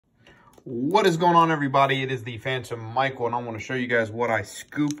What is going on, everybody? It is the Phantom Michael, and I want to show you guys what I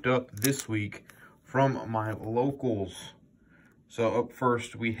scooped up this week from my locals. So up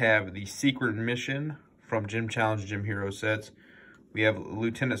first, we have the Secret Mission from Gym Challenge Gym Hero sets. We have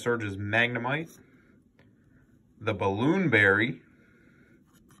Lieutenant Surge's Magnemite, the Balloon Berry,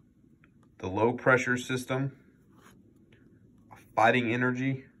 the Low Pressure System, a Fighting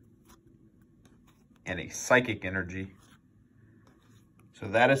Energy, and a Psychic Energy. So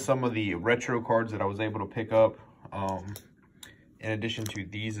that is some of the retro cards that I was able to pick up, in addition to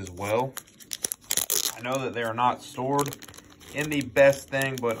these as well. I know that they are not stored in the best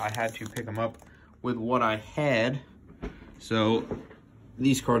thing, but I had to pick them up with what I had. So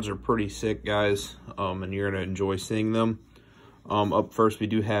these cards are pretty sick, guys, and you're going to enjoy seeing them. Up first, we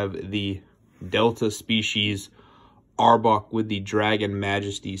do have the Delta Species Arbok with the Dragon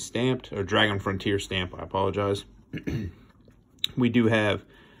Majesty stamped, or Dragon Frontier stamp, I apologize. We do have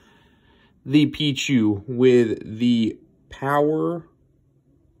the Pichu with the Power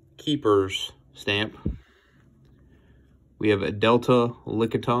Keepers stamp. We have a Delta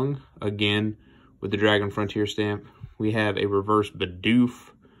Lickitung, again, with the Dragon Frontier stamp. We have a reverse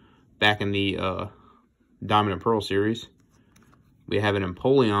Bidoof back in the Diamond and Pearl series. We have an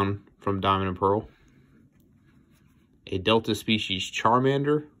Empoleon from Diamond and Pearl. A Delta Species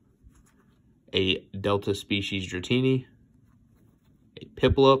Charmander. A Delta Species Dratini. A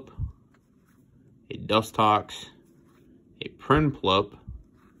Piplup, a Dustox, a Prinplup,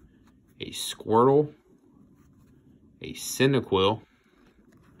 a Squirtle, a Cyndaquil,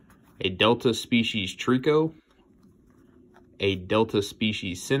 a Delta Species Trico, a Delta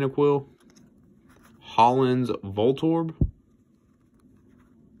Species Cyndaquil, Holland's Voltorb,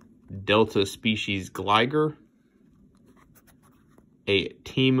 Delta Species Gligar, a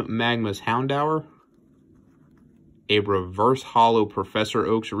Team Magma's Houndour, a Reverse Hollow Professor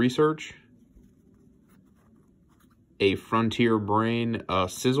Oak's Research, a Frontier Brain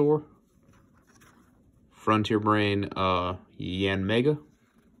Scizor, Frontier Brain Yanmega,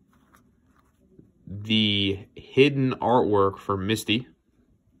 the Hidden Artwork for Misty,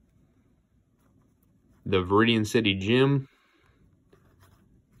 the Viridian City Gym,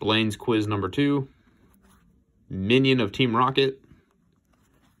 Blaine's Quiz number 2, Minion of Team Rocket,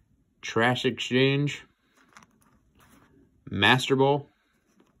 Trash Exchange, Master Ball,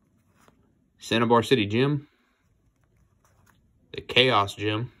 Cinnabar City Gym, the Chaos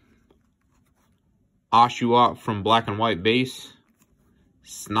Gym, Oshawott from Black and White base,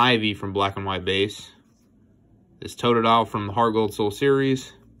 Snivy from Black and White base, this Totodile from the Heart Gold Soul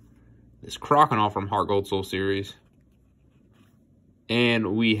series, this Croconaw from Heart Gold Soul series,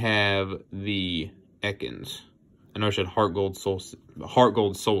 and we have the Ekans. I know I said Heart Gold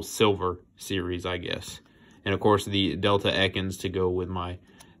Soul Silver series, I guess. And, of course, the Delta Ekans to go with my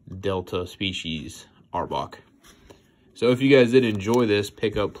Delta Species Arbok. So, if you guys did enjoy this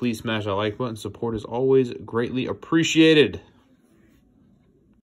pickup, please smash that like button. Support is always greatly appreciated.